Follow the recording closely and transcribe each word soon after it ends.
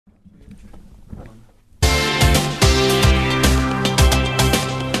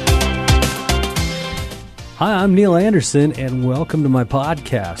Hi, I'm Neil Anderson, and welcome to my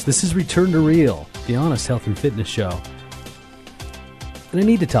podcast. This is Return to Real, the honest health and fitness show. And I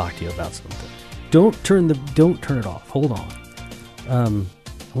need to talk to you about something. Don't turn it off. Hold on.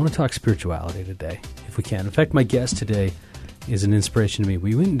 I want to talk spirituality today, if we can. In fact, my guest today is an inspiration to me.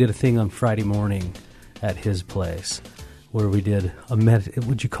 We went and did a thing on Friday morning at his place where we did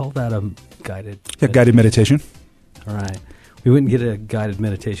would you call that a guided? Yeah, guided meditation. All right. We went and did a guided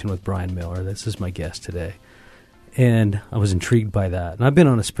meditation with Bryan Miller. This is my guest today. And I was intrigued by that. And I've been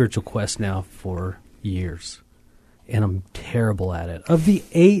on a spiritual quest now for years. And I'm terrible at it. Of the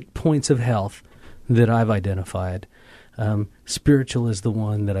 8 points of health that I've identified, spiritual is the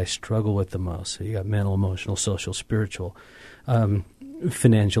one that I struggle with the most. So you got mental, emotional, social, spiritual,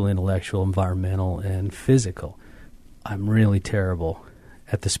 financial, intellectual, environmental, and physical. I'm really terrible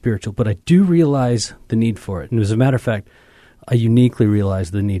at the spiritual, but I do realize the need for it. And as a matter of fact, I uniquely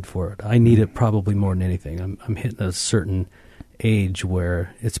realize the need for it. I need it probably more than anything. I'm hitting a certain age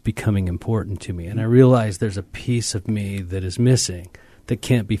where it's becoming important to me. And I realize there's a piece of me that is missing that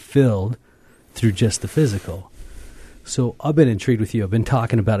can't be filled through just the physical. So I've been intrigued with you. I've been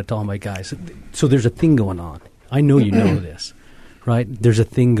talking about it to all my guys. So there's a thing going on. I know you know this, right? There's a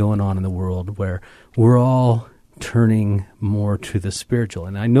thing going on in the world where we're all turning more to the spiritual.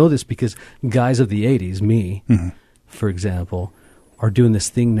 And I know this because guys of the 80s, me, for example, are doing this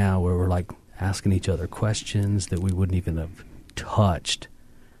thing now where we're like asking each other questions that we wouldn't even have touched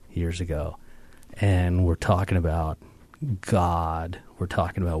years ago. And we're talking about God. We're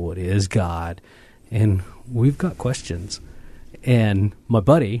talking about what is God. And we've got questions. And my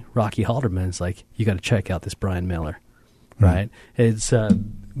buddy, Rocky Halderman's like, you got to check out this Bryan Miller, right? It's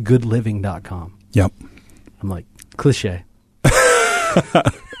goodliving.com. Yep. I'm like, cliche.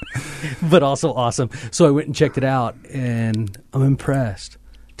 But also awesome. So I went and checked it out, and I'm impressed.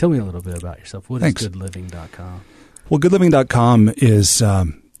 Tell me a little bit about yourself. What is goodliving.com? Well, goodliving.com is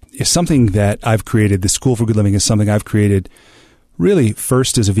something that I've created. The School for Good Living is something I've created really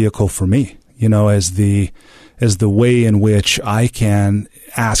first as a vehicle for me, as the way in which I can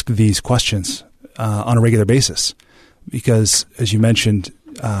ask these questions on a regular basis. Because, as you mentioned,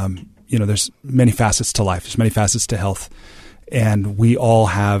 there's many facets to life. There's many facets to health. And we all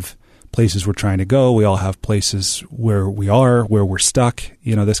have places we're trying to go. We all have places where we are, where we're stuck,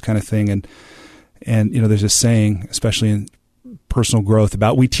 this kind of thing. And there's a saying, especially in personal growth,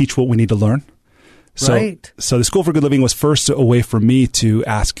 about we teach what we need to learn. So, right. So the School for Good Living was first a way for me to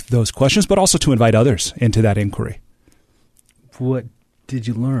ask those questions, but also to invite others into that inquiry. What did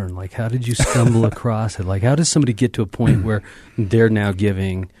you learn? Like, how did you stumble across it? Like, how does somebody get to a point where they're now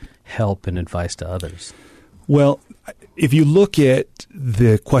giving help and advice to others? Well, if you look at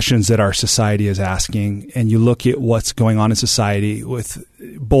the questions that our society is asking, and you look at what's going on in society with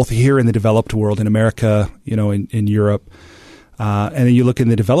both here in the developed world, in America, in Europe, and then you look in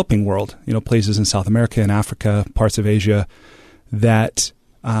the developing world, places in South America and Africa, parts of Asia, that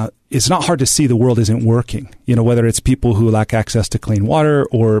it's not hard to see the world isn't working. Whether it's people who lack access to clean water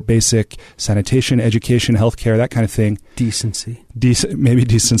or basic sanitation, education, healthcare, that kind of thing. Maybe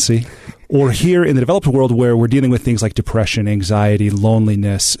decency. Or here in the developed world where we're dealing with things like depression, anxiety,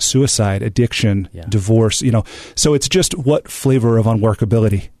 loneliness, suicide, addiction, divorce, So it's just what flavor of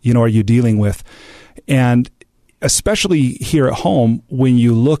unworkability, are you dealing with? And especially here at home, when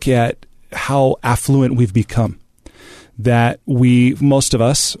you look at how affluent we've become, that most of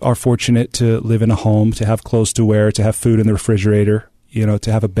us are fortunate to live in a home, to have clothes to wear, to have food in the refrigerator,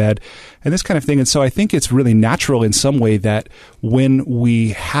 to have a bed and this kind of thing. And so I think it's really natural in some way that when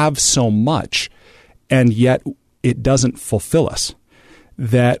we have so much and yet it doesn't fulfill us,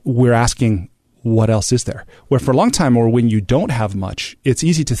 that we're asking, what else is there? Where for a long time, or when you don't have much, it's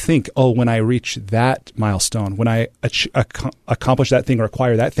easy to think, when I reach that milestone, when I accomplish that thing or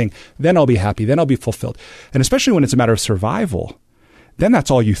acquire that thing, then I'll be happy, then I'll be fulfilled. And especially when it's a matter of survival, then that's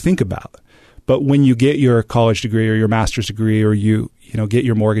all you think about. But when you get your college degree or your master's degree, or you get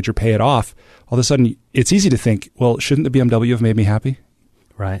your mortgage or pay it off, all of a sudden it's easy to think, well, shouldn't the BMW have made me happy?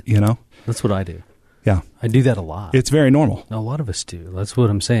 Right. That's what I do. Yeah. I do that a lot. It's very normal. A lot of us do. That's what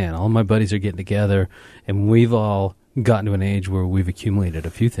I'm saying. All my buddies are getting together, and we've all gotten to an age where we've accumulated a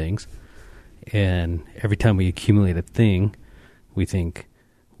few things. And every time we accumulate a thing, we think,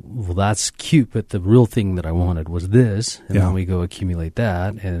 well, that's cute, but the real thing that I wanted was this. And then we go accumulate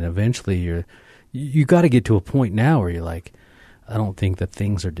that. And eventually you got to get to a point now where you're like, I don't think that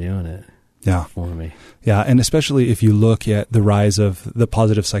things are doing it for me. Yeah. And especially if you look at the rise of the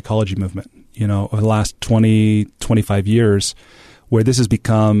positive psychology movement, over the last 20, 25 years, where this has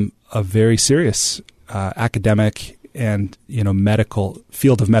become a very serious academic and medical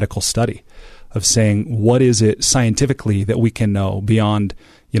field of medical study of saying, what is it scientifically that we can know beyond,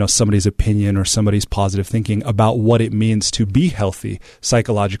 somebody's opinion or somebody's positive thinking about what it means to be healthy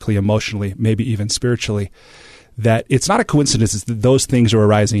psychologically, emotionally, maybe even spiritually, that it's not a coincidence that those things are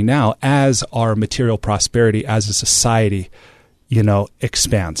arising now as our material prosperity as a society,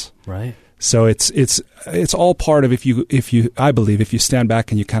 expands. Right. So it's all part of I believe if you stand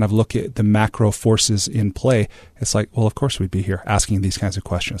back and you kind of look at the macro forces in play, it's like, well, of course we'd be here asking these kinds of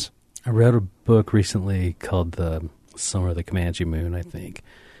questions. I read a book recently called The Summer of the Comanche Moon, I think,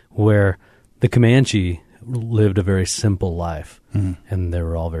 where the Comanche lived a very simple life, and they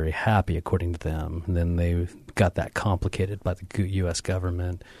were all very happy according to them. And then they got that complicated by the U.S.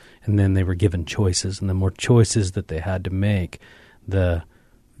 government, and then they were given choices, and the more choices that they had to make, the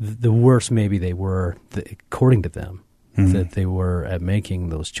worse maybe they were, according to them, that they were at making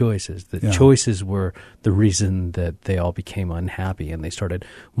those choices. The choices were the reason that they all became unhappy, and they started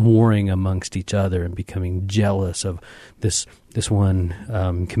warring amongst each other and becoming jealous of this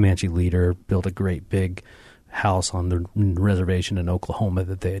one Comanche leader built a great big house on the reservation in Oklahoma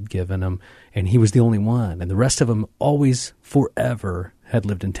that they had given him, and he was the only one. And the rest of them always, forever, had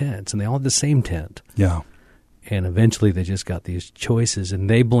lived in tents, and they all had the same tent. Yeah. And eventually they just got these choices, and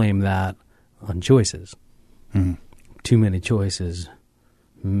they blame that on choices. Too many choices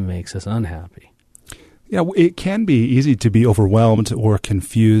makes us unhappy. Yeah, it can be easy to be overwhelmed or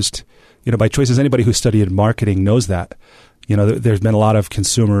confused, by choices. Anybody who studied marketing knows that. There's been a lot of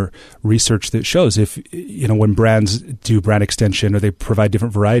consumer research that shows when brands do brand extension or they provide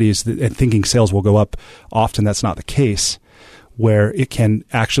different varieties, and thinking sales will go up, often that's not the case, where it can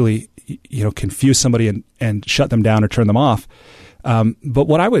actually confuse somebody and shut them down or turn them off. But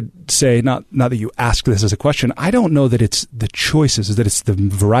what I would say, not that you ask this as a question, I don't know that it's the choices, is that it's the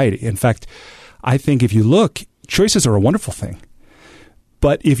variety. In fact, I think if you look, choices are a wonderful thing.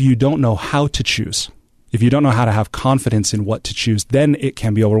 But if you don't know how to choose, if you don't know how to have confidence in what to choose, then it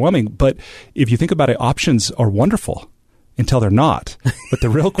can be overwhelming. But if you think about it, options are wonderful until they're not. But the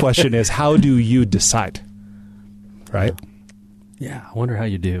real question is, how do you decide? Right? Yeah, I wonder how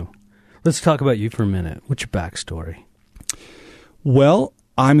you do. Let's talk about you for a minute. What's your backstory? Well,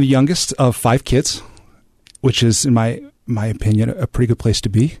 I'm the youngest of 5 kids, which is, in my opinion, a pretty good place to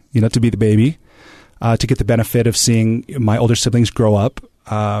be, to be the baby, to get the benefit of seeing my older siblings grow up,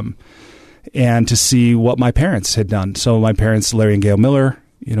 and to see what my parents had done. So my parents, Larry and Gail Miller,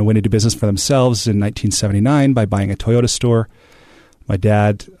 went into business for themselves in 1979 by buying a Toyota store. My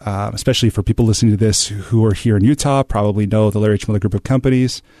dad, especially for people listening to this who are here in Utah, probably know the Larry H. Miller Group of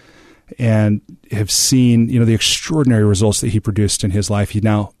Companies, and have seen, the extraordinary results that he produced in his life. He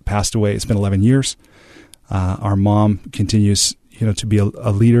now passed away. It's been 11 years. Our mom continues, to be a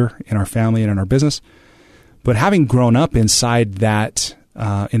leader in our family and in our business. But having grown up inside that,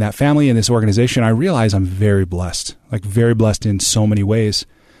 in that family, in this organization, I realize I'm very blessed, very blessed in so many ways.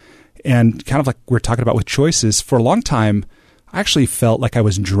 And kind of like we're talking about with choices, for a long time, I actually felt like I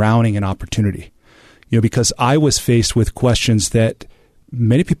was drowning in opportunity, because I was faced with questions that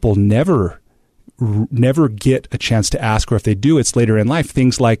many people never get a chance to ask, or if they do, it's later in life.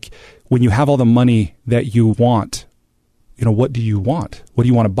 Things like, when you have all the money that you want, what do you want? What do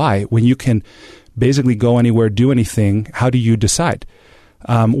you want to buy? When you can basically go anywhere, do anything, how do you decide?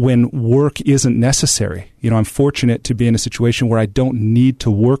 When work isn't necessary, I'm fortunate to be in a situation where I don't need to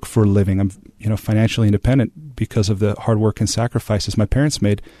work for a living. I'm, financially independent because of the hard work and sacrifices my parents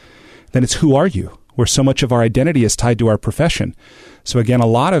made. Then it's, who are you? Where so much of our identity is tied to our profession. So again, a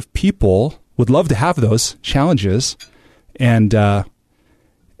lot of people would love to have those challenges, and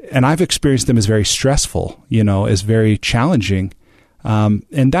I've experienced them as very stressful, as very challenging.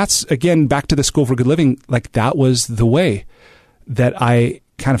 And that's, again, back to the School for Good Living, that was the way that I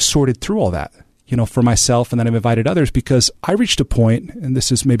kind of sorted through all that, for myself, and then I've invited others, because I reached a point, and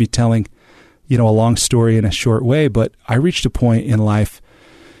this is maybe telling, a long story in a short way, but I reached a point in life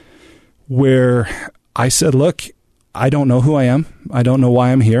where I said, look, I don't know who I am. I don't know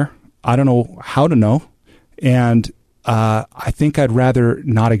why I'm here. I don't know how to know. And I think I'd rather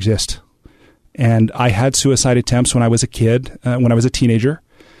not exist. And I had suicide attempts when I was a kid, when I was a teenager.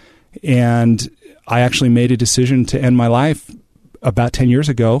 And I actually made a decision to end my life about 10 years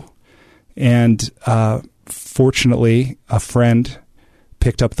ago. And fortunately, a friend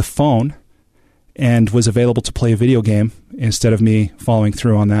picked up the phone and was available to play a video game instead of me following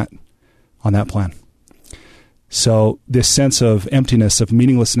through on that plan. So this sense of emptiness, of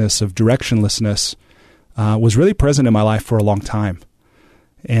meaninglessness, of directionlessness was really present in my life for a long time.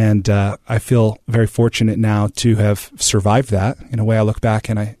 And I feel very fortunate now to have survived that. In a way, I look back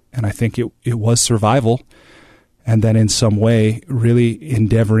and I think it was survival. and then in some way really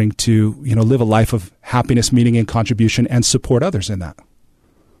endeavoring to, live a life of happiness, meaning, and contribution, and support others in that.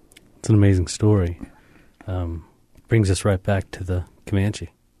 It's an amazing story. Brings us right back to the Comanche.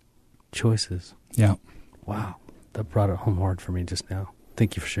 Choices. Yeah. Wow. That brought it home hard for me just now.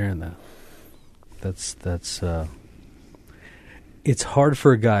 Thank you for sharing that. That's it's hard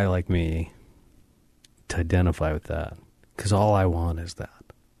for a guy like me to identify with that, because all I want is that.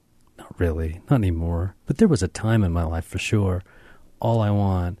 Not really, not anymore. But there was a time in my life for sure. All I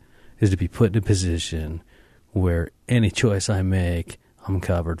want is to be put in a position where any choice I make, I'm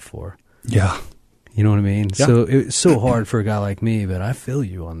covered for. Yeah. You know what I mean? Yeah. So it's so hard for a guy like me, but I feel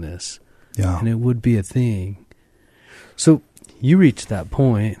you on this. Yeah. And it would be a thing. So you reached that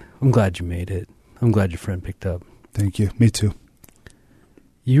point. I'm glad you made it. I'm glad your friend picked up. Thank you. Me too.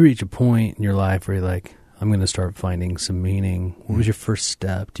 You reach a point in your life where you're like, I'm going to start finding some meaning. What was your first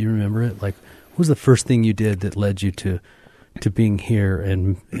step? Do you remember it? Like, what was the first thing you did that led you to being here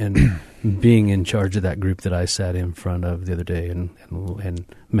and being in charge of that group that I sat in front of the other day and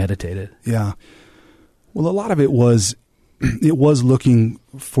meditated? Yeah. Well, a lot of it was looking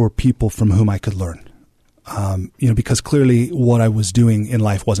for people from whom I could learn. Because clearly what I was doing in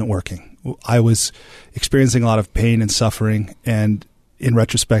life wasn't working. I was experiencing a lot of pain and suffering, and in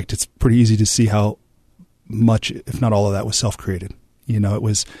retrospect, it's pretty easy to see how much, if not all of that, was self-created. It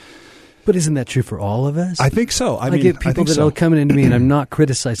was. But isn't that true for all of us? I think so. I get people that are coming into me, and I'm not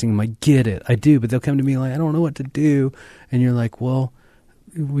criticizing them. I get it. I do. But they'll come to me like, I don't know what to do. And you're like, well,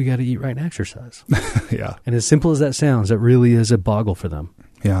 we got to eat right and exercise. Yeah. And as simple as that sounds, that really is a boggle for them.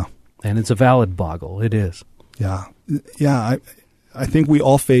 Yeah. And it's a valid boggle. It is. Yeah. Yeah. I think we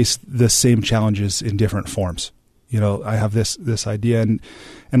all face the same challenges in different forms. I have this idea,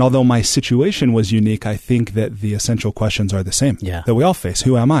 and although my situation was unique, I think that the essential questions are the same. Yeah. That we all face.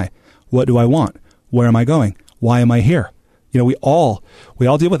 Who am I? What do I want? Where am I going? Why am I here? We all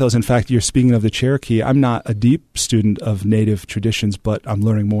deal with those. In fact, you're speaking of the Cherokee. I'm not a deep student of Native traditions, but I'm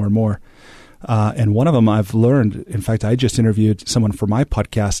learning more and more. And one of them I've learned, in fact, I just interviewed someone for my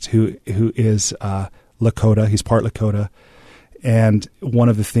podcast who is Lakota. He's part Lakota. And one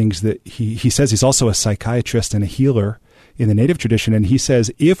of the things that he says, he's also a psychiatrist and a healer in the Native tradition. And he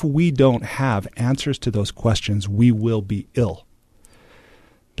says, if we don't have answers to those questions, we will be ill.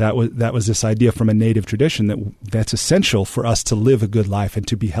 That was this idea from a Native tradition that's essential for us to live a good life and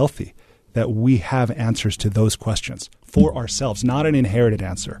to be healthy, that we have answers to those questions for ourselves, not an inherited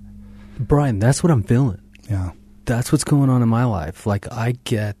answer. Bryan, that's what I'm feeling. Yeah. That's what's going on in my life. Like, I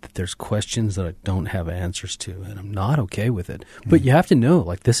get that there's questions that I don't have answers to, and I'm not okay with it. But you have to know,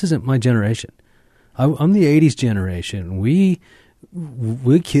 like, this isn't my generation. I'm the 80s generation.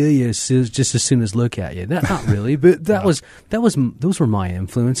 We'll kill you just as soon as look at you. Not really, but those were my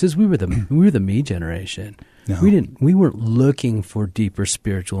influences. We were the me generation. No. We weren't looking for deeper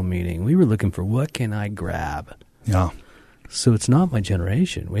spiritual meaning. We were looking for, what can I grab? Yeah. So it's not my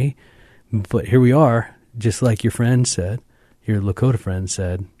generation. But here we are. Just like your friend said, your Lakota friend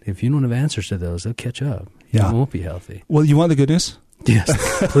said, if you don't have answers to those, they'll catch up. You won't be healthy. Well, you want the good news? Yes,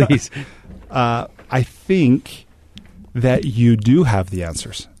 please. I think that you do have the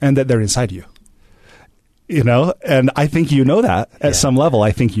answers and that they're inside you. And I think you know that at some level.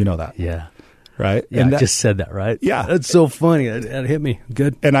 I think you know that. Yeah. Right? Yeah, I just said that, right? Yeah. That's so funny. That hit me.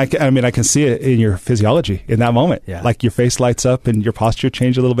 Good. And I can see it in your physiology in that moment. Yeah. Like your face lights up and your posture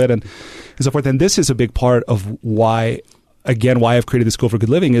change a little bit and so forth. And this is a big part of why I've created the School for Good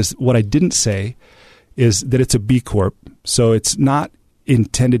Living. Is what I didn't say is that it's a B Corp. So it's not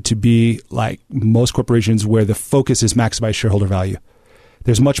intended to be like most corporations where the focus is maximize shareholder value.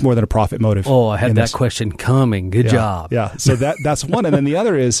 There's much more than a profit motive. Oh, I had that question coming. Good job. Yeah. So that's one. And then the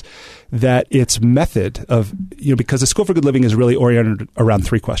other is that its method of, because the School for Good Living is really oriented around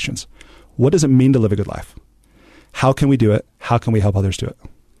three questions. What does it mean to live a good life? How can we do it? How can we help others do it?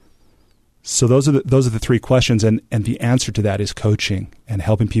 So those are the three questions. And the answer to that is coaching and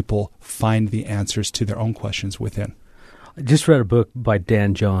helping people find the answers to their own questions within. I just read a book by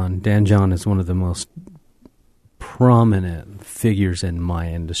Dan John. Dan John is one of the most prominent figures in my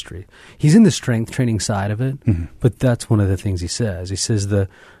industry. He's in the strength training side of it, but that's one of the things he says. He says the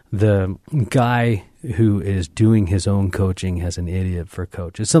guy who is doing his own coaching has an idiot for a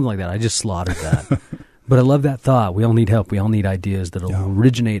coach. It's something like that. I just slaughtered that. But I love that thought. We all need help. We all need ideas that will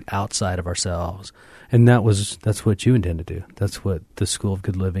originate outside of ourselves. And that's what you intend to do. That's what the School of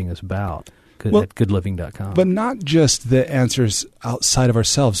Good Living is about. At goodliving.com. But not just the answers outside of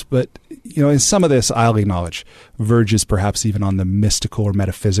ourselves, but, in some of this, I'll acknowledge, verges perhaps even on the mystical or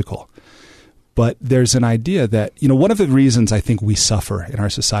metaphysical. But there's an idea that, one of the reasons I think we suffer in our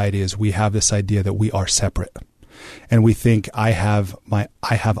society is we have this idea that we are separate. and we think I have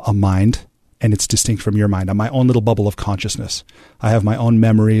a mind and it's distinct from your mind. I'm my own little bubble of consciousness. I have my own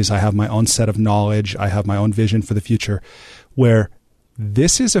memories. I have my own set of knowledge. I have my own vision for the future, where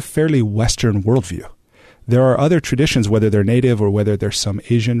this is a fairly Western worldview. There are other traditions, whether they're native or whether there's some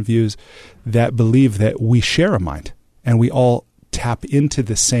Asian views, that believe that we share a mind and we all tap into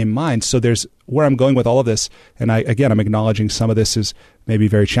the same mind. So there's where I'm going with all of this. And I'm acknowledging some of this is maybe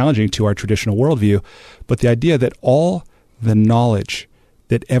very challenging to our traditional worldview, but the idea that all the knowledge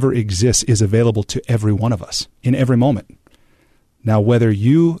that ever exists is available to every one of us in every moment. Now, whether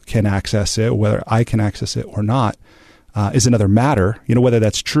you can access it, whether I can access it or not, is another matter. Whether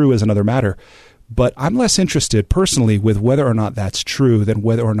that's true is another matter. But I'm less interested personally with whether or not that's true than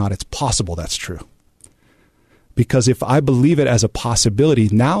whether or not it's possible that's true. Because if I believe it as a possibility,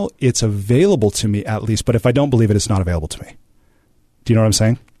 now it's available to me at least. But if I don't believe it, it's not available to me. Do you know what I'm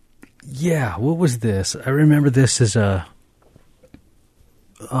saying? Yeah. What was this? I remember this as it's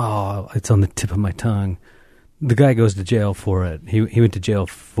on the tip of my tongue. The guy goes to jail for it. He went to jail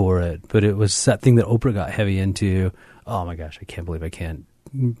for it. But it was that thing that Oprah got heavy into. Oh, my gosh. I can't believe I can't.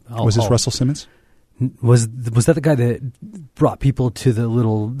 Was this Russell Simmons? Was that the guy that brought people to the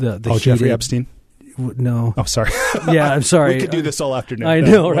little the Jeffrey Epstein? No. Oh, sorry. Yeah, I'm sorry. We could do this all afternoon. I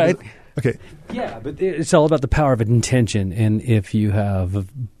know, right? Okay. Yeah, but it's all about the power of intention, and if you have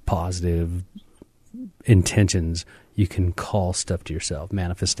positive intentions, you can call stuff to yourself,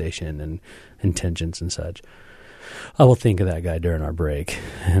 manifestation and intentions and such. I will think of that guy during our break,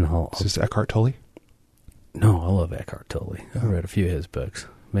 and Is this Eckhart Tolle? No, I love Eckhart Tolle. I read a few of his books.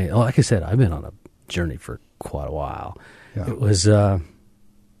 I mean, like I said, I've been on a journey for quite a while. Yeah. It was, I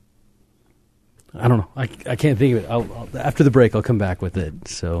don't know. I can't think of it. I'll, after the break, I'll come back with it.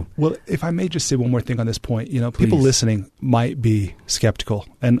 So, well, if I may just say one more thing on this point, people Please. Listening might be skeptical,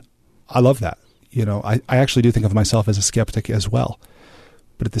 and I love that. I actually do think of myself as a skeptic as well.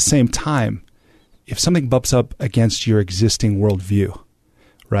 But at the same time, if something bumps up against your existing worldview,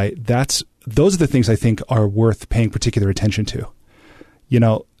 right, those are the things I think are worth paying particular attention to.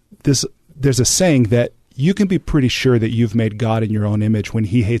 There's a saying that you can be pretty sure that you've made God in your own image when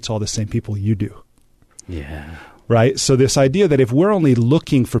he hates all the same people you do. Yeah. Right? So this idea that if we're only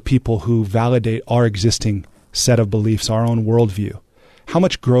looking for people who validate our existing set of beliefs, our own worldview, how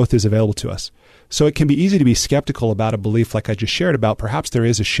much growth is available to us? So it can be easy to be skeptical about a belief like I just shared about. Perhaps there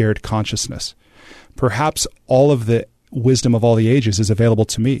is a shared consciousness. Perhaps all of the wisdom of all the ages is available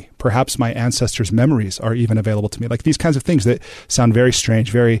to me. Perhaps my ancestors' memories are even available to me. Like these kinds of things that sound very strange,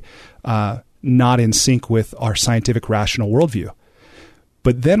 very not in sync with our scientific rational worldview.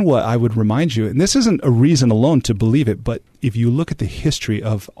 But then what I would remind you, and this isn't a reason alone to believe it, but if you look at the history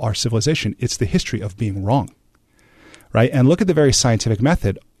of our civilization, it's the history of being wrong, right? And look at the very scientific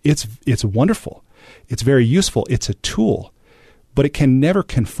method. It's wonderful. It's very useful. It's a tool, but it can never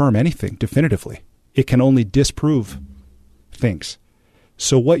confirm anything definitively. It can only disprove things.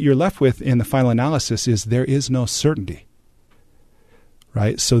 So what you're left with in the final analysis is there is no certainty,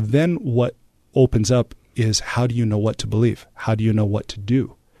 right? So then what opens up is, how do you know what to believe? How do you know what to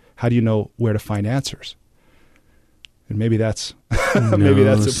do? How do you know where to find answers? And maybe that's maybe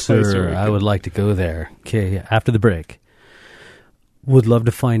that's a place where I would like to go there. Okay, after the break. Would love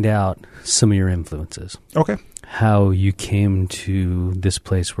to find out some of your influences. Okay. How you came to this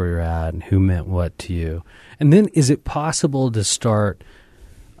place where you're at and who meant what to you. And then is it possible to start,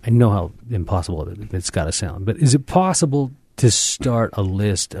 I know how impossible it's got to sound, but is it possible to start a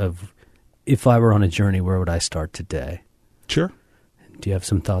list of, if I were on a journey, where would I start today? Sure. Do you have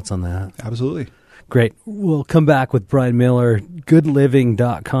some thoughts on that? Absolutely. Great. We'll come back with Bryan Miller.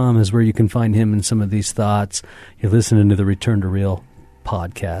 Goodliving.com is where you can find him and some of these thoughts. You're listening to the Return to Real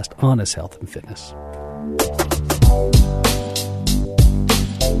podcast, Honest Health and Fitness.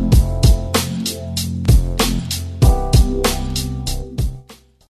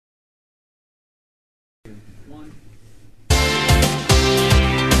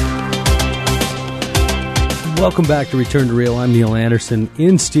 Welcome back to Return to Real. I'm Neil Anderson,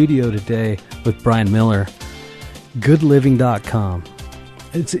 in studio today with Bryan Miller. Goodliving.com.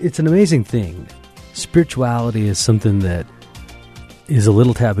 It's an amazing thing. Spirituality is something that is a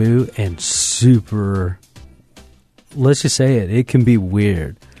little taboo and super, let's just say it can be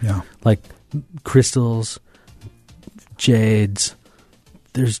weird. Yeah. Like crystals, jades.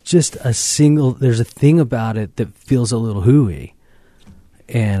 There's just there's a thing about it that feels a little hooey,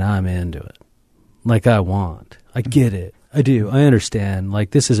 and I'm into it. Like I get it. I do. I understand.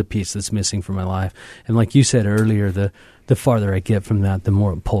 Like, this is a piece that's missing from my life. And like you said earlier, the farther I get from that, the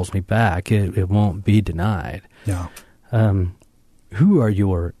more it pulls me back. It won't be denied. Yeah. Who are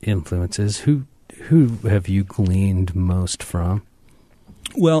your influences? Who Who have you gleaned most from?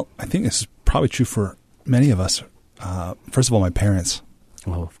 Well, I think this is probably true for many of us. First of all, my parents.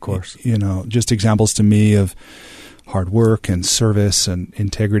 Oh, of course. You know, just examples to me of hard work and service and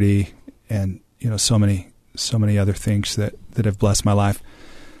integrity and, you know, so many other things that have blessed my life.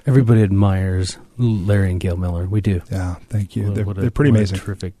 Everybody admires Larry and Gail Miller. We do. Yeah, thank you. They're pretty what amazing. A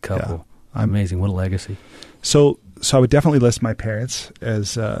terrific couple. Yeah, amazing. What a legacy. So I would definitely list my parents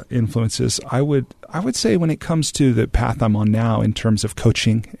as influences. I would say when it comes to the path I'm on now in terms of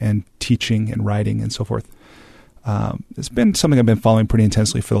coaching and teaching and writing and so forth, it's been something I've been following pretty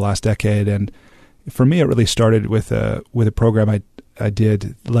intensely for the last decade. And for me, it really started with a program I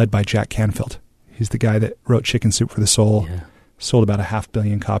did led by Jack Canfield. He's the guy that wrote Chicken Soup for the Soul. Yeah. Sold about 500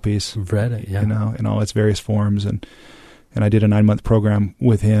 million copies. I've read it, yeah. You know, in all its various forms. And I did a 9-month program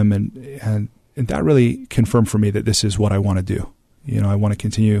with him, and that really confirmed for me that this is what I want to do. You know, I want to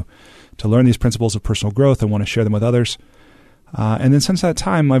continue to learn these principles of personal growth. I want to share them with others. And then since that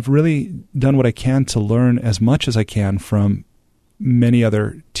time, I've really done what I can to learn as much as I can from many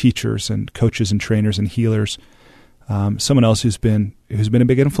other teachers and coaches and trainers and healers. Someone else who's been a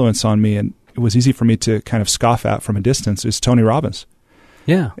big influence on me, and it was easy for me to kind of scoff at from a distance, is Tony Robbins.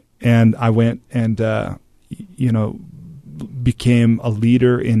 Yeah. And I went and, became a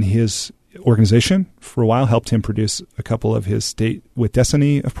leader in his organization for a while, helped him produce a couple of his Date with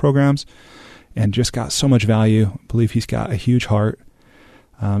Destiny programs, and just got so much value. I believe he's got a huge heart.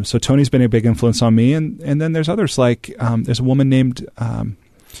 So Tony's been a big influence on me. And then there's others like, there's a woman named,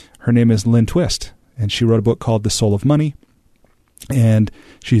 her name is Lynn Twist, and she wrote a book called The Soul of Money. And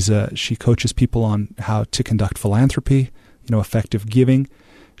she coaches people on how to conduct philanthropy, effective giving.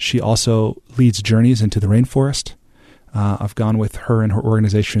 She also leads journeys into the rainforest. I've gone with her and her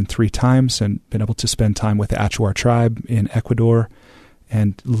organization 3 times and been able to spend time with the Achuar tribe in Ecuador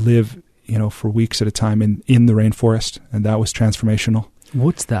and live, for weeks at a time in the rainforest. And that was transformational.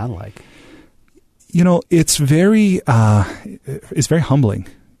 What's that like? It's very humbling,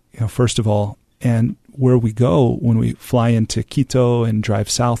 first of all. And where we go when we fly into Quito and drive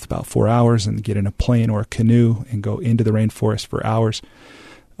south about 4 hours and get in a plane or a canoe and go into the rainforest for hours,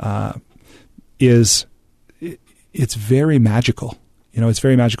 it's very magical. It's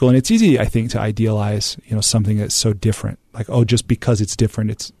very magical. And it's easy, I think, to idealize, something that's so different. Like, oh, just because it's different,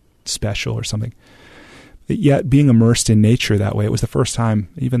 it's special or something. Yet being immersed in nature that way, it was the first time,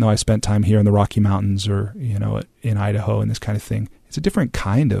 even though I spent time here in the Rocky Mountains or, in Idaho and this kind of thing, it's a different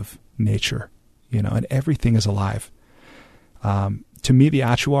kind of nature, and everything is alive. To me, the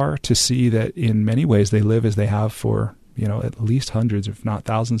Achuar, to see that in many ways they live as they have for, at least hundreds, if not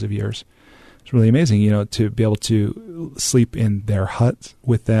thousands of years, it's really amazing, to be able to sleep in their hut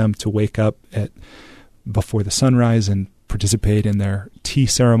with them, to wake up before the sunrise and participate in their tea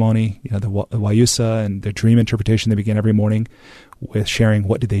ceremony, the Wayusa, and their dream interpretation. They begin every morning with sharing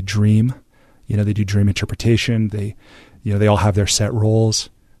what did they dream. They do dream interpretation. They all have their set roles.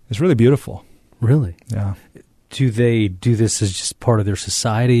 It's really beautiful. Really? Yeah. Do they do this as just part of their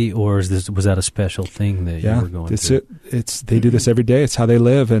society, or was that a special thing that you were going through? They do this every day. It's how they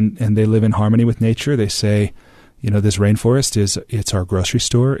live, and they live in harmony with nature. They say, this rainforest it's our grocery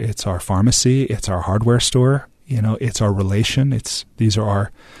store, it's our pharmacy, it's our hardware store, it's our relation. These are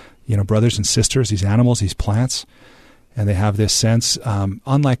our, brothers and sisters, these animals, these plants, and they have this sense,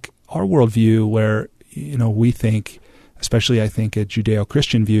 unlike our worldview where, we think, especially I think a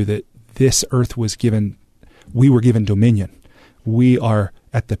Judeo-Christian view, that this earth we were given dominion. We are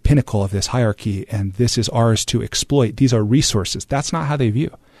at the pinnacle of this hierarchy, and this is ours to exploit. These are resources. That's not how they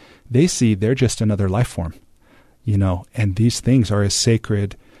view. They see they're just another life form, and these things are as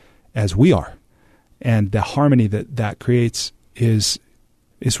sacred as we are. And the harmony that creates is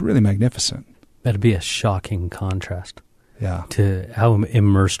really magnificent. That'd be a shocking contrast. Yeah. To how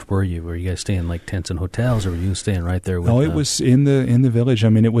immersed were you? Were you guys staying like tents and hotels, or were you staying right there with No, it was in the village. I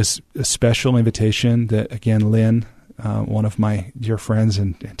mean, it was a special invitation that, again, Lynn, one of my dear friends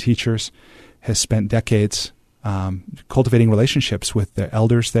and teachers, has spent decades cultivating relationships with the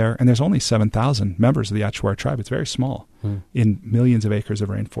elders there. And there's only 7,000 members of the Achuar tribe. It's very small in millions of acres of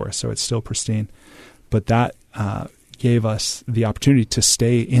rainforest, so it's still pristine. But that gave us the opportunity to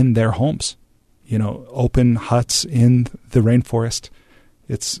stay in their homes. Open huts in the rainforest.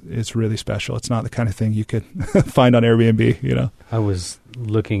 It's really special. It's not the kind of thing you could find on Airbnb, I was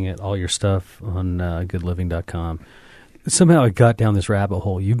looking at all your stuff on goodliving.com. Somehow I got down this rabbit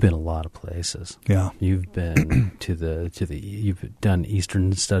hole. You've been a lot of places. Yeah. You've been you've done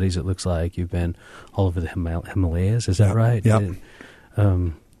Eastern studies, it looks like. You've been all over the Himalayas. Is that right? Yeah.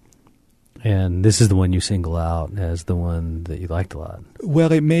 And this is the one you single out as the one that you liked a lot.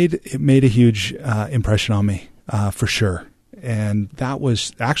 Well, it made a huge impression on me, for sure. And that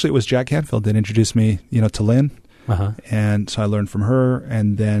was actually, it was Jack Canfield that introduced me, to Lynn. Uh-huh. And so I learned from her.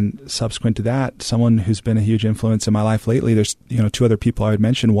 And then subsequent to that, someone who's been a huge influence in my life lately, there's, two other people I would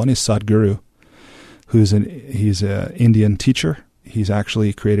mention. One is Sadhguru, he's an Indian teacher. He's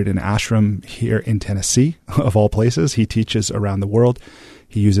actually created an ashram here in Tennessee, of all places. He teaches around the world.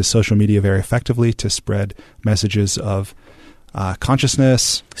 He uses social media very effectively to spread messages of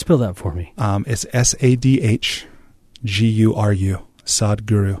consciousness. Spell that for me. It's Sadhguru,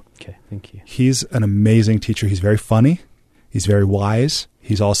 Sadhguru. Okay, thank you. He's an amazing teacher. He's very funny. He's very wise.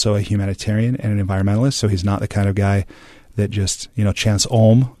 He's also a humanitarian and an environmentalist, so he's not the kind of guy that just, chants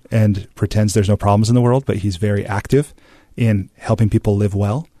Om and pretends there's no problems in the world, but he's very active in helping people live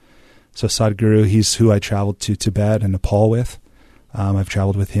well. So Sadhguru, he's who I traveled to Tibet and Nepal with. I've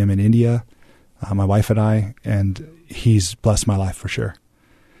traveled with him in India, my wife and I, and he's blessed my life for sure.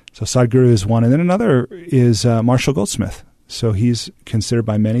 So Sadhguru is one. And then another is Marshall Goldsmith. So he's considered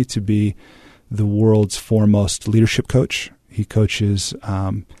by many to be the world's foremost leadership coach. He coaches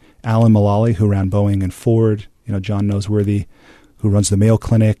Alan Mulally, who ran Boeing and Ford, John Noseworthy, who runs the Mayo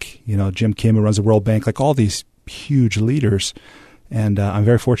Clinic, Jim Kim, who runs the World Bank, like all these huge leaders. And I'm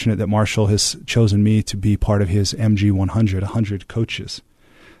very fortunate that Marshall has chosen me to be part of his MG 100 coaches.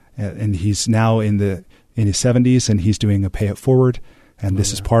 And he's now in his 70s, and he's doing a Pay It Forward, and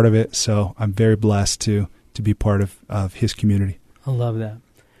this is part of it. So I'm very blessed to be part of his community. I love that.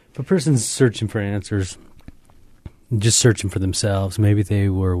 If a person's searching for answers, just searching for themselves, maybe they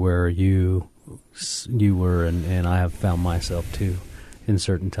were where you were, and I have found myself too in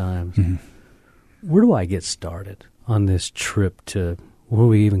certain times. Mm-hmm. Where do I get started on this trip to, what do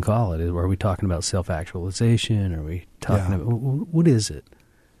we even call it? Are we talking about self-actualization? Are we talking about, what is it?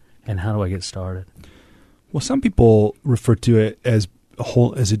 And how do I get started? Well, some people refer to it as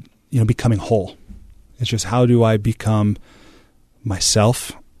becoming whole. It's just, how do I become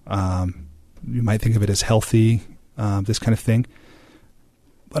myself? You might think of it as healthy, this kind of thing.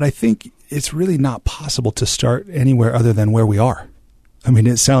 But I think it's really not possible to start anywhere other than where we are. I mean,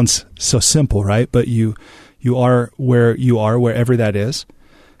 it sounds so simple, right? But you are where you are, wherever that is.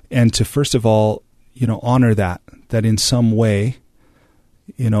 And to, first of all, honor that in some way,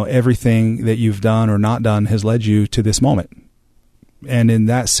 everything that you've done or not done has led you to this moment. And in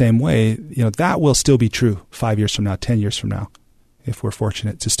that same way, that will still be true 5 years from now, 10 years from now, if we're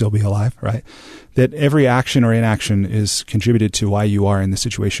fortunate to still be alive, right? That every action or inaction is contributed to why you are in the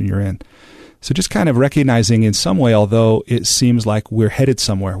situation you're in. So just kind of recognizing in some way, although it seems like we're headed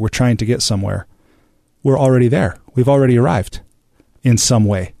somewhere, we're trying to get somewhere, we're already there. We've already arrived in some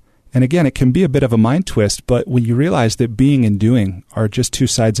way. And again, it can be a bit of a mind twist, but when you realize that being and doing are just two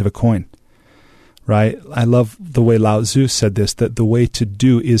sides of a coin, right? I love the way Lao Tzu said this, that the way to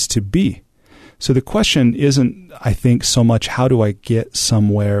do is to be. So the question isn't, I think, so much how do I get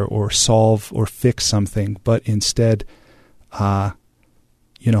somewhere or solve or fix something, but instead,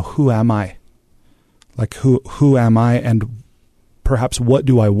 who am I? Like, who am I, and perhaps what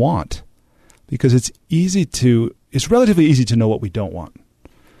do I want? Because it's relatively easy to know what we don't want.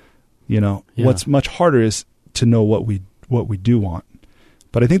 What's much harder is to know what we do want.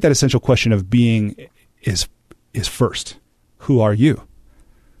 But I think that essential question of being is first. Who are you?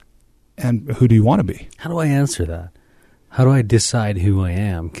 And who do you want to be? How do I answer that? How do I decide who I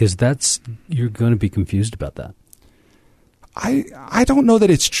am? Because you're going to be confused about that. I don't know that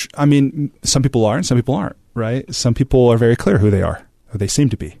it's true. I mean, some people are and some people aren't, right? Some people are very clear who they are, or they seem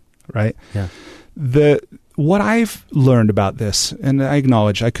to be, right? Yeah. What I've learned about this, and I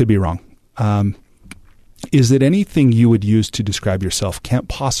acknowledge I could be wrong, is that anything you would use to describe yourself can't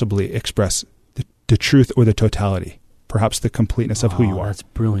possibly express the truth or the totality, perhaps the completeness of who you are. That's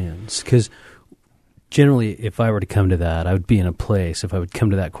brilliant. Because generally, if I were to come to that, I would be in a place, if I would come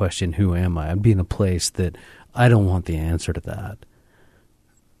to that question, who am I? I'd be in a place that I don't want the answer to that.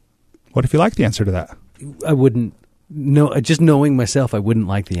 What if you like the answer to that? I wouldn't. No, just knowing myself, I wouldn't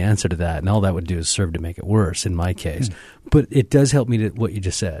like the answer to that, and all that would do is serve to make it worse in my case. But it does help me to what you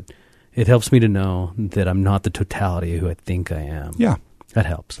just said. It helps me to know that I'm not the totality of who I think I am. Yeah. That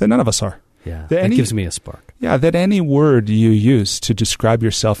helps. That none of us are. Yeah, that gives me a spark. Yeah, that any word you use to describe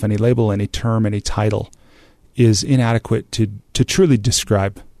yourself, any label, any term, any title, is inadequate to truly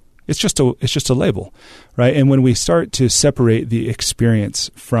describe. It's just a label, right? And when we start to separate the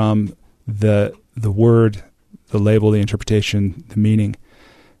experience from the word, the label, the interpretation, the meaning,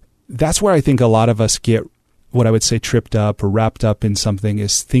 that's where I think a lot of us get, what I would say, tripped up or wrapped up in something,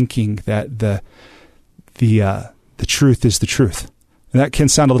 is thinking that the truth is the truth. And that can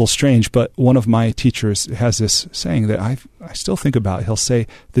sound a little strange, but one of my teachers has this saying that I still think about. He'll say,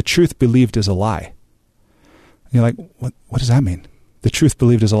 the truth believed is a lie. And you're like, what does that mean? The truth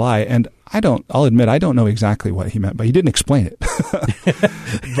believed is a lie. And I'll admit, I don't know exactly what he meant, but he didn't explain it.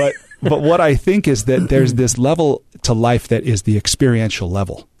 But what I think is that there's this level to life that is the experiential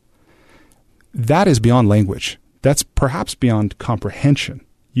level. That is beyond language. That's perhaps beyond comprehension.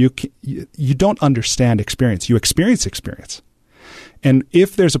 You don't understand experience. You experience experience. And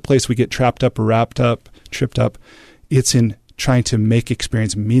if there's a place we get trapped up or wrapped up, tripped up, it's in trying to make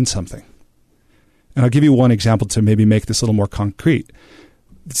experience mean something. And I'll give you one example to maybe make this a little more concrete.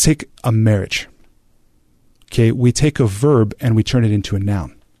 Let's take a marriage. Okay, we take a verb and we turn it into a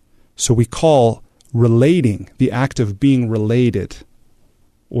noun. So we call relating, the act of being related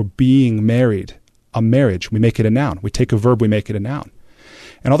or being married, a marriage. We make it a noun. We take a verb, we make it a noun.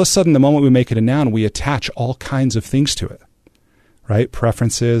 And all of a sudden, the moment we make it a noun, we attach all kinds of things to it, right?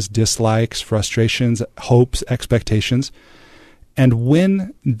 Preferences, dislikes, frustrations, hopes, expectations. And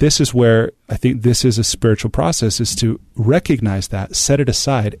when this is where I think this is a spiritual process, is to recognize that, set it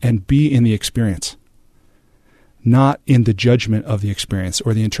aside, and be in the experience. Not in the judgment of the experience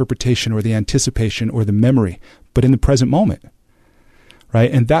or the interpretation or the anticipation or the memory, but in the present moment, right?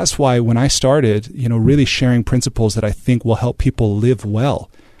 And that's why when I started, really sharing principles that I think will help people live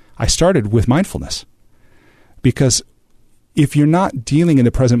well, I started with mindfulness. Because if you're not dealing in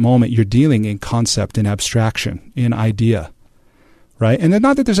the present moment, you're dealing in concept, in abstraction, in idea, right? And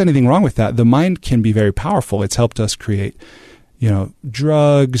not that there's anything wrong with that. The mind can be very powerful. It's helped us create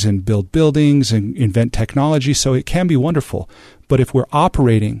drugs and build buildings and invent technology. So it can be wonderful. But if we're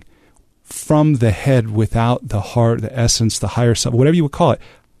operating from the head without the heart, the essence, the higher self, whatever you would call it,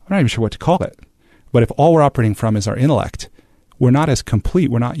 I'm not even sure what to call it. But if all we're operating from is our intellect, we're not as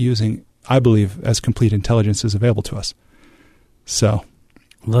complete. We're not using, I believe, as complete intelligence is available to us. So.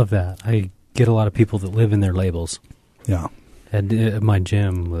 Love that. I get a lot of people that live in their labels. Yeah. At my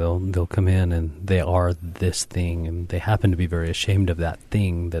gym, they'll come in and they are this thing, and they happen to be very ashamed of that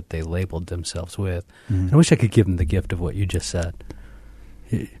thing that they labeled themselves with. Mm-hmm. And I wish I could give them the gift of what you just said.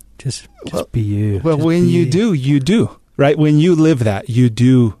 Just be you. Well, when you do, right? When you live that, you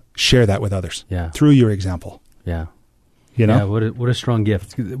do share that with others. Yeah. Through your example. Yeah. Yeah, what a strong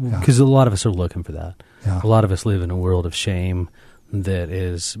gift. Because a lot of us are looking for that. Yeah. A lot of us live in a world of shame that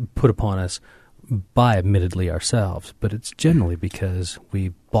is put upon us by admittedly ourselves, but it's generally because we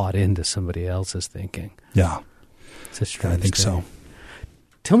bought into somebody else's thinking. Yeah. It's a strange I think thing. so.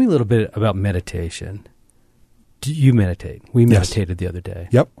 Tell me a little bit about meditation. Do you meditate? We meditated the other day.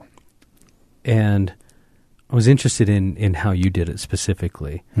 Yep. And I was interested in how you did it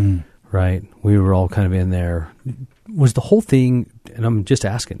specifically, right? We were all kind of in there. Was the whole thing, and I'm just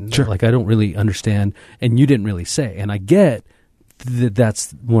asking, sure. Like I don't really understand, and you didn't really say, and I get that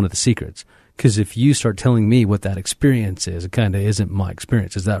that's one of the secrets. Because if you start telling me what that experience is, it kind of isn't my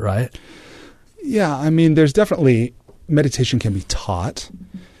experience. Is that right? Yeah, I mean, there's definitely, meditation can be taught.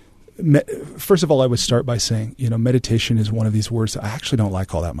 First of all, I would start by saying, meditation is one of these words that I actually don't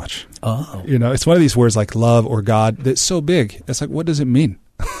like all that much. Oh. It's one of these words like love or God that's so big. It's like, what does it mean?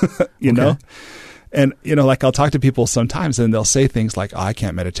 you know? And, like I'll talk to people sometimes and they'll say things like, I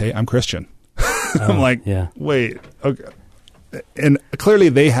can't meditate, I'm Christian. I'm like, wait, okay. And clearly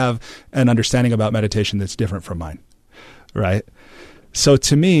they have an understanding about meditation that's different from mine, right? So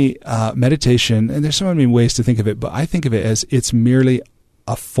to me, meditation, and there's so many ways to think of it, but I think of it as it's merely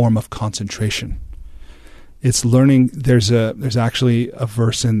a form of concentration. It's learning. There's actually a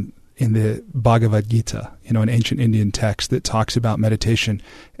verse in the Bhagavad Gita, an ancient Indian text that talks about meditation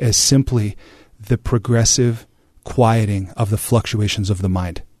as simply the progressive quieting of the fluctuations of the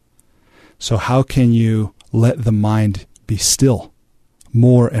mind. So how can you let the mind be still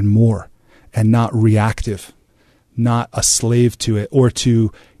more and more and not reactive, not a slave to it or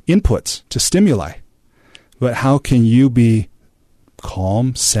to inputs, to stimuli? But how can you be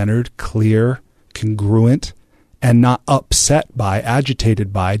calm, centered, clear, congruent, and not upset by,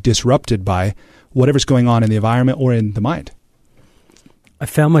 agitated by, disrupted by whatever's going on in the environment or in the mind? I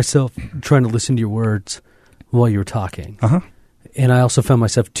found myself trying to listen to your words while you were talking. Uh-huh. And I also found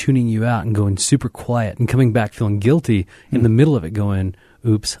myself tuning you out and going super quiet and coming back feeling guilty in the middle of it going,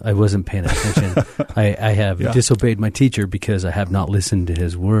 oops, I wasn't paying attention. I have disobeyed my teacher because I have not listened to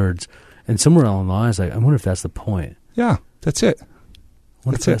his words. And somewhere along the line, I was like, I wonder if that's the point. Yeah, that's it. I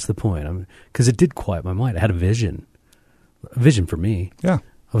wonder if that's the point. Because it did quiet my mind. I had a vision for me. Yeah.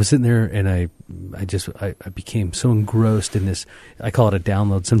 I was sitting there and I became so engrossed in this. I call it a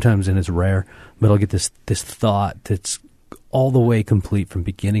download sometimes, and it's rare, but I'll get this thought that's all the way complete from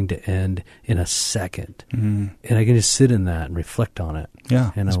beginning to end in a second. And I can just sit in that and reflect on it.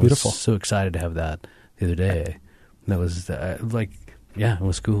 Yeah, and it's I was beautiful. so excited to have that the other day. That was it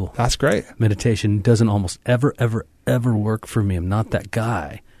was cool. That's great. Meditation doesn't almost ever work for me. I'm not that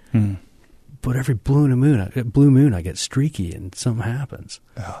guy. But every blue moon, I get streaky and something happens.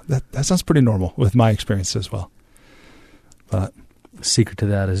 That sounds pretty normal with my experience as well. But the secret to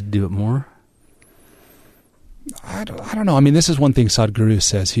that is do it more. I don't know. I mean, this is one thing Sadhguru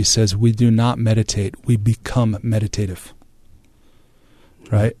says. He says, we do not meditate, we become meditative.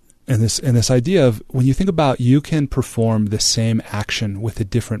 Right? And this idea of, when you think about, you can perform the same action with a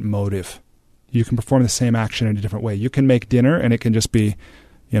different motive. You can perform the same action in a different way. You can make dinner and it can just be,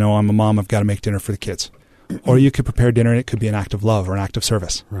 I'm a mom, I've got to make dinner for the kids. Or you could prepare dinner and it could be an act of love or an act of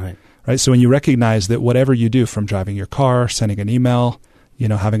service. Right. Right? So when you recognize that whatever you do, from driving your car, sending an email,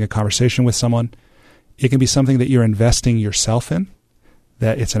 having a conversation with someone, it can be something that you're investing yourself in,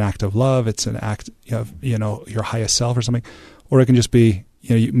 that it's an act of love, it's an act of, your highest self or something. Or it can just be,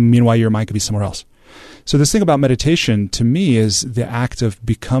 meanwhile your mind could be somewhere else. So this thing about meditation to me is the act of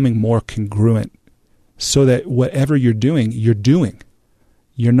becoming more congruent, so that whatever you're doing, you're doing.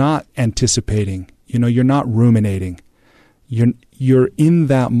 You're not anticipating, you're not ruminating. You're in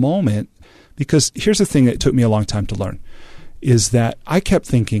that moment. Because here's the thing that took me a long time to learn, is that I kept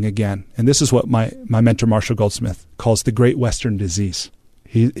thinking again, and this is what my mentor Marshall Goldsmith calls the Great Western Disease.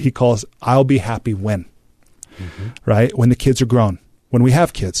 He calls, I'll be happy when, right? When the kids are grown, when we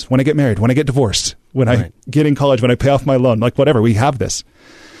have kids, when I get married, when I get divorced, when I get in college, when I pay off my loan, like whatever, we have this.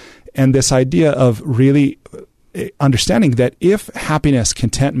 And this idea of really understanding that if happiness,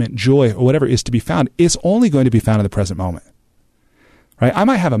 contentment, joy, or whatever is to be found, it's only going to be found in the present moment. Right? I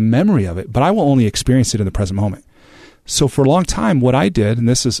might have a memory of it, but I will only experience it in the present moment. So for a long time, what I did, and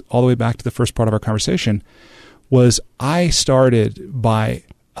this is all the way back to the first part of our conversation, was I started by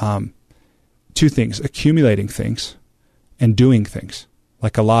two things: accumulating things and doing things.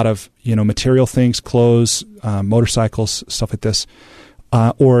 Like a lot of, material things, clothes, motorcycles, stuff like this,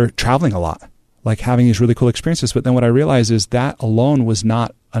 or traveling a lot, like having these really cool experiences. But then what I realized is that alone was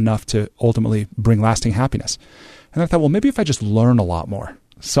not enough to ultimately bring lasting happiness. And I thought, well, maybe if I just learn a lot more.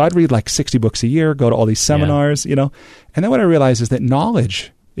 So I'd read like 60 books a year, go to all these seminars, And then what I realized is that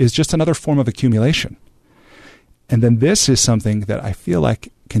knowledge is just another form of accumulation. And then this is something that I feel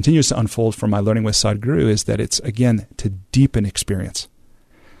like continues to unfold from my learning with Sadhguru, is that it's, again, to deepen experience.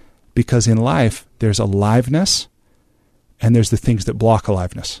 Because in life, there's aliveness and there's the things that block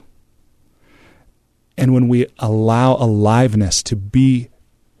aliveness. And when we allow aliveness to be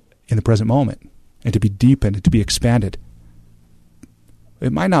in the present moment and to be deepened and to be expanded,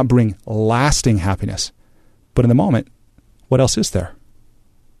 it might not bring lasting happiness, but in the moment, what else is there?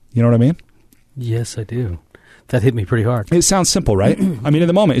 You know what I mean? Yes, I do. That hit me pretty hard. It sounds simple, right? I mean, in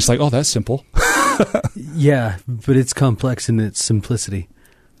the moment, it's like, oh, that's simple. Yeah, but it's complex in its simplicity,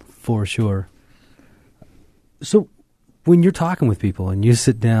 for sure. So when you're talking with people and you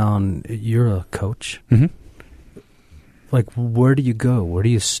sit down, you're a coach. Like, where do you go? Where do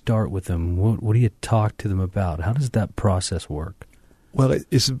you start with them? What do you talk to them about? How does that process work? Well,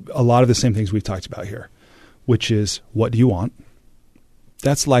 it's a lot of the same things we've talked about here, which is, what do you want?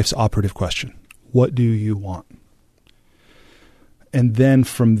 That's life's operative question. What do you want? And then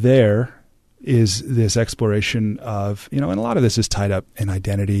from there is this exploration of, and a lot of this is tied up in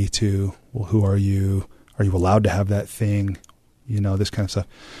identity too. Well, who are you? Are you allowed to have that thing? This kind of stuff.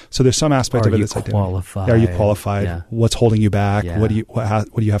 So there's some aspect of it that's qualified? Are you qualified? Yeah. What's holding you back? Yeah. What do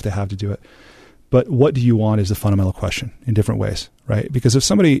you have to do it? But what do you want is the fundamental question in different ways, right? Because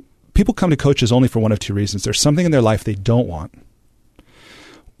if people come to coaches only for one of two reasons. There's something in their life they don't want,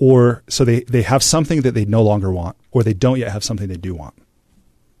 or so they have something that they no longer want, or they don't yet have something they do want.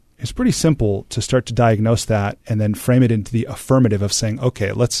 It's pretty simple to start to diagnose that and then frame it into the affirmative of saying,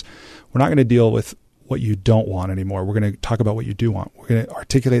 okay, we're not going to deal with what you don't want anymore. We're going to talk about what you do want. We're going to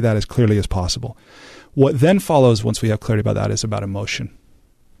articulate that as clearly as possible. What then follows once we have clarity about that is about emotion,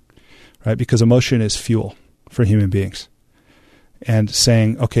 right? Because emotion is fuel for human beings. And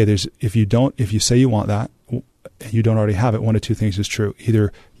saying, okay, if you say you want that and you don't already have it, one of two things is true.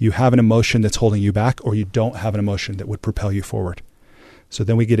 Either you have an emotion that's holding you back, or you don't have an emotion that would propel you forward. So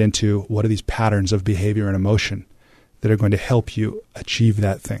then we get into, what are these patterns of behavior and emotion that are going to help you achieve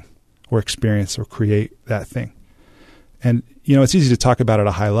that thing or experience or create that thing? And, it's easy to talk about at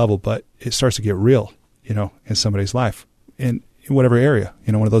a high level, but it starts to get real, in somebody's life in whatever area,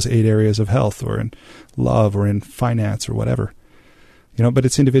 one of those 8 areas of health, or in love, or in finance, or whatever, but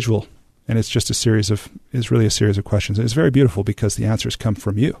it's individual, and it's just really a series of questions. And it's very beautiful because the answers come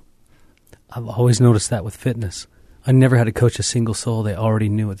from you. I've always noticed that with fitness. I never had to coach a single soul. They already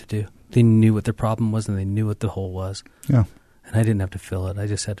knew what to do. They knew what their problem was, and they knew what the hole was. Yeah. And I didn't have to fill it. I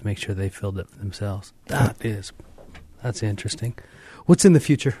just had to make sure they filled it for themselves. That's interesting. What's in the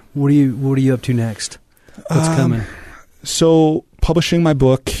future? What are you up to next? What's coming? So publishing my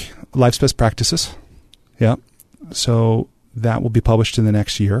book, Life's Best Practices. Yeah. So that will be published in the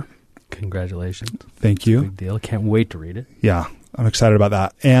next year. Congratulations. Thank you. Big deal. Can't wait to read it. Yeah. I'm excited about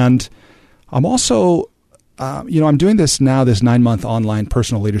that. And I'm also, I'm doing this 9-month online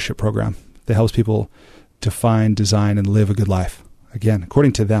personal leadership program that helps people define, design, and live a good life. Again,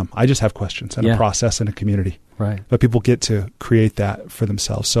 according to them. I just have questions and a process and a community. Right. But people get to create that for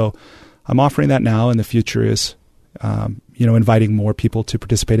themselves. So I'm offering that now, and the future is, inviting more people to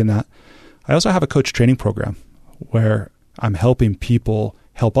participate in that. I also have a coach training program where I'm helping people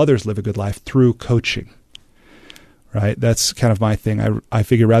help others live a good life through coaching. Right? That's kind of my thing. I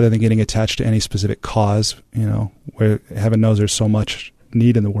figure rather than getting attached to any specific cause, where heaven knows there's so much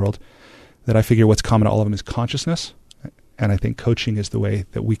need in the world, that I figure what's common to all of them is consciousness. And I think coaching is the way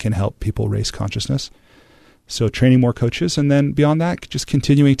that we can help people raise consciousness. So training more coaches, and then beyond that, just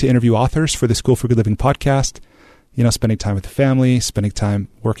continuing to interview authors for the School for Good Living podcast, spending time with the family, spending time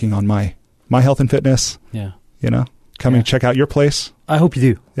working on my health and fitness. Yeah. Coming check out your place. I hope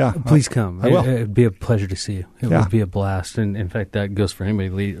you do. Yeah. Please come. I will. It'd be a pleasure to see you. It would be a blast. And in fact, that goes for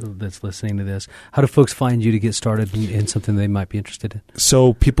anybody that's listening to this. How do folks find you to get started in something they might be interested in?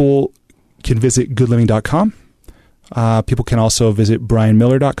 So people can visit goodliving.com. People can also visit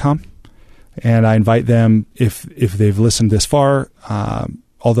bryanmiller.com. And I invite them, if they've listened this far,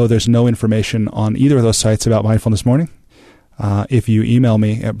 although there's no information on either of those sites about Mindfulness Morning, if you email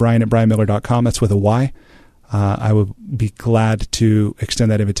me at bryan@bryanmiller.com, that's with a Y, I would be glad to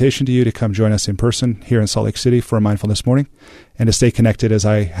extend that invitation to you to come join us in person here in Salt Lake City for Mindfulness Morning, and to stay connected as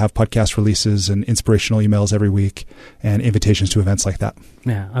I have podcast releases and inspirational emails every week and invitations to events like that.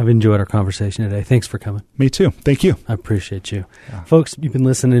 Yeah, I've enjoyed our conversation today. Thanks for coming. Me too. Thank you. I appreciate you. Yeah. Folks, you've been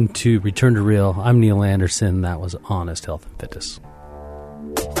listening to Return to Real. I'm Neil Anderson. That was Honest Health and Fitness.